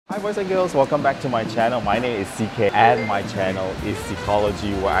Hi boys and girls, welcome back to my channel. My name is CK and my channel is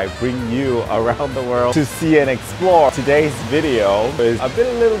Psychology, where I bring you around the world to see and explore. Today's video is a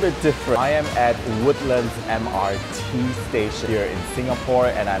little bit different. I am at Woodlands MRT station here in Singapore,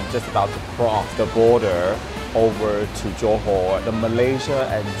 and I'm just about to cross the border over to Johor. The Malaysia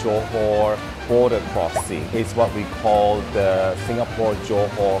and Johor border crossing is what we call the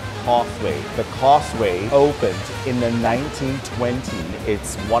Singapore-Johor Causeway. The Causeway opened in the 1920s.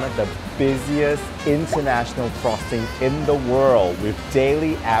 It's one of the busiest international crossings in the world, with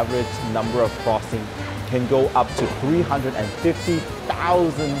daily average number of crossings can go up to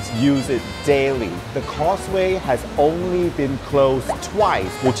 350,000 use it daily. The Causeway has only been closed twice,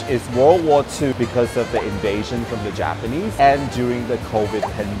 which is World War II because of the invasion from the Japanese, and during the COVID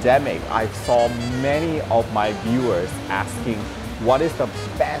pandemic. I saw many of my viewers asking, what is the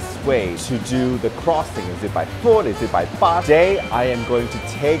best way to do the crossing? Is it by foot? Is it by bus? Today, I am going to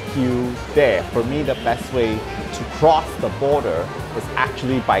take you there. For me, the best way to cross the border is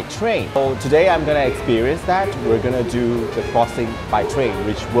actually by train. So today, I'm going to experience that. We're going to do the crossing by train,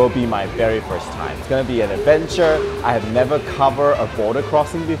 which will be my very first time. It's going to be an adventure. I have never covered a border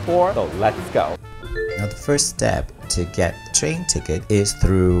crossing before, so let's go. Now the first step to get train ticket is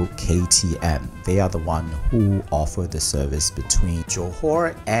through KTM. They are the one who offer the service between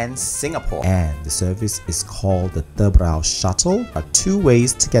Johor and Singapore, and the service is called the Tebrau Shuttle. There are two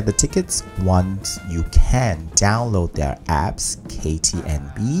ways to get the tickets. One, you can download their apps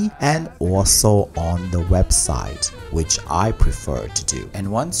KTMB, and also on the website, which I prefer to do.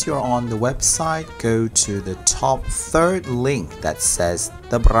 And once you're on the website, go to the top third link that says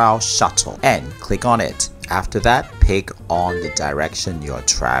Tebrau Shuttle and click on it. After that, pick on the direction you're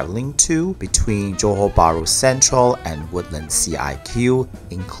traveling to between Johor Bahru Central and Woodlands CIQ,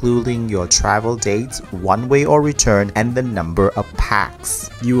 including your travel dates, one way or return, and the number of packs.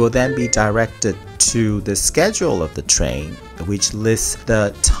 You will then be directed to the schedule of the train, which lists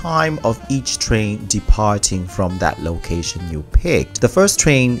the time of each train departing from that location you picked. The first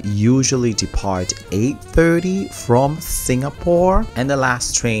train usually departs 8:30 from Singapore, and the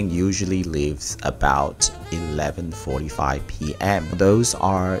last train usually leaves about 11:45 p.m. Those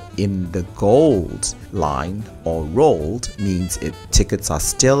are in the gold line or rolled, means tickets are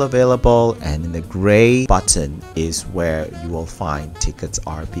still available, and in the gray button is where you will find tickets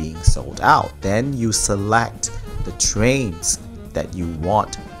are being sold out. Then you select the trains that you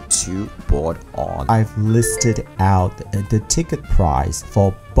want to board on. I've listed out the ticket price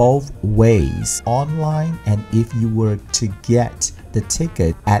for both ways, online, and if you were to get the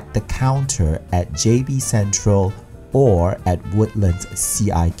ticket at the counter at JB Central or at Woodlands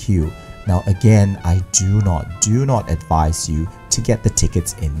CIQ. Now again, I do not advise you to get the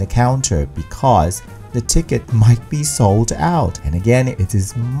tickets in the counter, because the ticket might be sold out. And again, it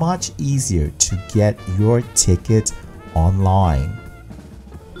is much easier to get your ticket online.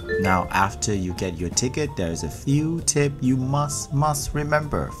 Now, after you get your ticket, there's a few tips you must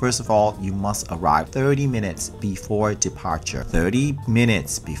remember. First of all, you must arrive 30 minutes before departure. 30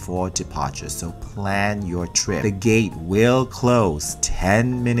 minutes before departure, so plan your trip. The gate will close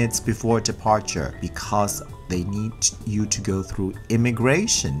 10 minutes before departure because they need you to go through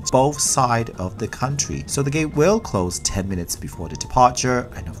immigration, both sides of the country. So the gate will close 10 minutes before the departure,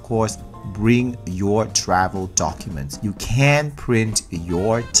 and of course, bring your travel documents. You can print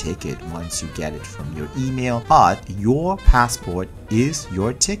your ticket once you get it from your email, but your passport is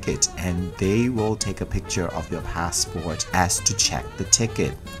your ticket, and they will take a picture of your passport as to check the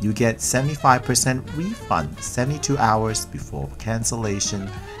ticket. You get 75% refund 72 hours before cancellation,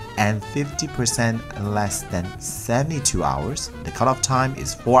 and 50% less than 72 hours. The cutoff time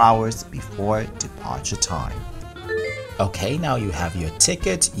is 4 hours before departure time. Okay, now you have your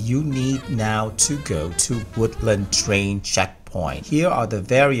ticket. You need now to go to Woodland Train checkpoint. Here are the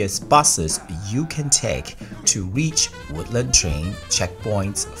various buses you can take to reach Woodland Train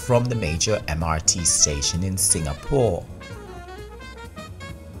checkpoints from the major MRT station in Singapore.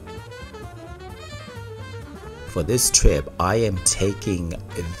 For this trip, I am taking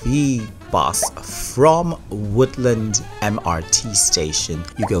the bus from Woodland MRT station.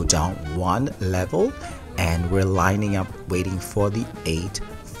 You go down one level, and we're lining up waiting for the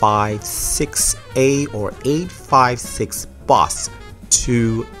 856A or 856 bus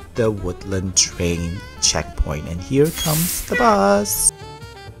to the Woodland Train checkpoint. And here comes the bus.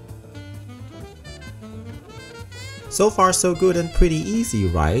 So far so good and pretty easy,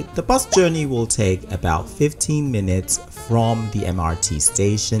 right? The bus journey will take about 15 minutes from the MRT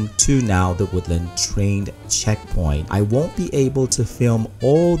station to now the Woodland Train checkpoint. I won't be able to film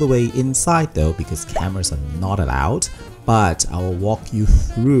all the way inside though, because cameras are not allowed. but I will walk you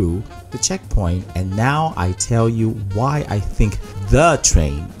through the checkpoint, and now I tell you why I think the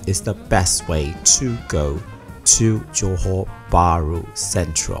train is the best way to go to Johor Bahru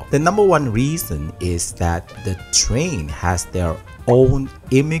Central. The number one reason is that the train has their own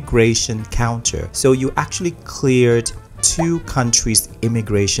immigration counter, so you actually cleared two countries'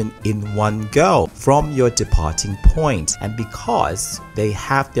 immigration in one go from your departing point. And because they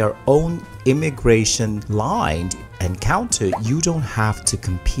have their own immigration line and counter, you don't have to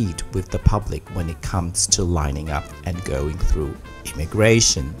compete with the public when it comes to lining up and going through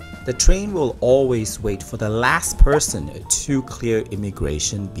immigration. The train will always wait for the last person to clear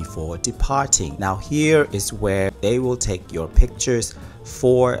immigration before departing. Now here is where they will take your pictures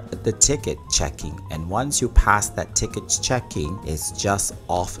for the ticket checking, and once you pass that ticket checking, it's just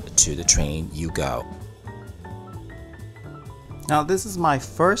off to the train you go. Now this is my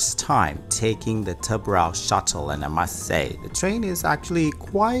first time taking the Tebrau shuttle, and I must say the train is actually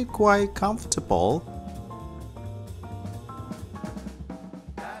quite comfortable.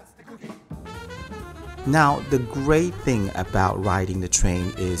 Now the great thing about riding the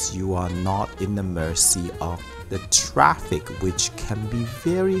train is you are not in the mercy of the traffic, which can be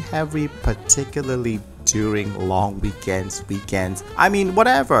very heavy, particularly during long weekends. I mean,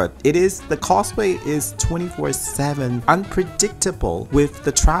 whatever it is, the Causeway is 24/7 unpredictable with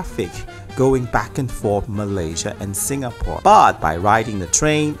the traffic going back and forth Malaysia and Singapore. But by riding the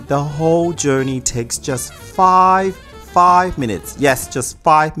train, the whole journey takes just 5 minutes. Yes, just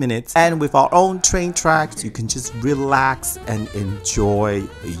 5 minutes. And with our own train tracks, you can just relax and enjoy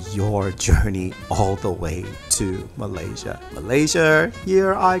your journey all the way to Malaysia. Malaysia,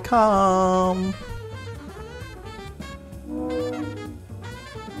 here I come.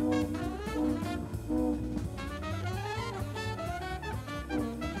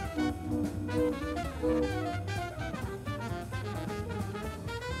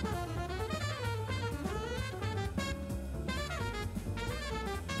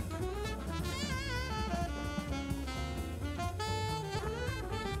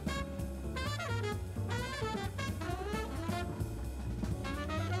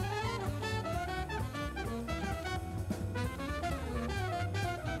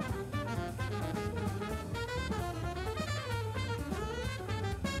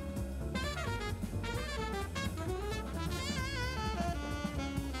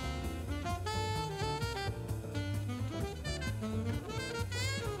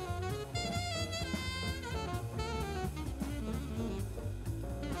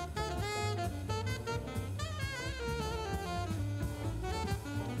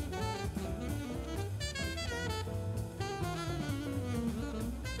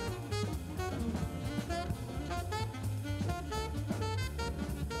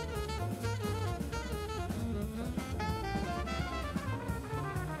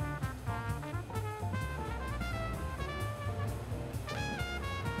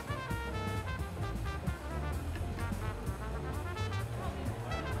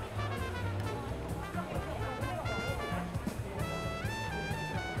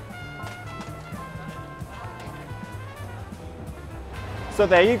 So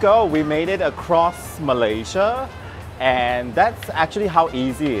there you go, we made it across Malaysia, and that's actually how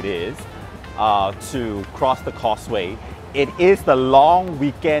easy it is to cross the Causeway. It is the long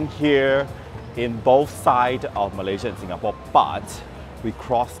weekend here in both sides of Malaysia and Singapore, but we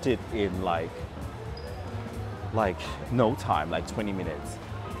crossed it in like no time, like 20 minutes.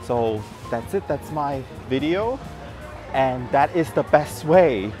 So that's it, that's my video, and that is the best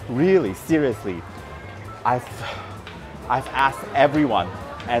way, really, seriously. I've asked everyone,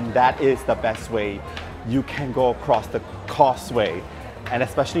 and that is the best way you can go across the Causeway. And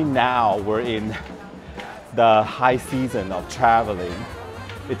especially now we're in the high season of traveling.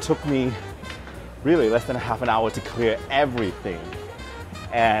 It took me really less than half an hour to clear everything.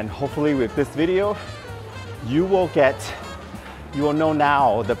 And hopefully with this video, you will know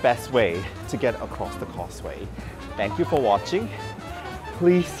now the best way to get across the Causeway. Thank you for watching.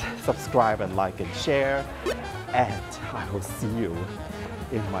 Please subscribe and like and share. And I will see you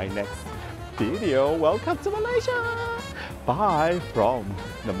in my next video. Welcome to Malaysia! Bye from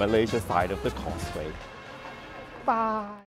the Malaysia side of the Causeway. Bye!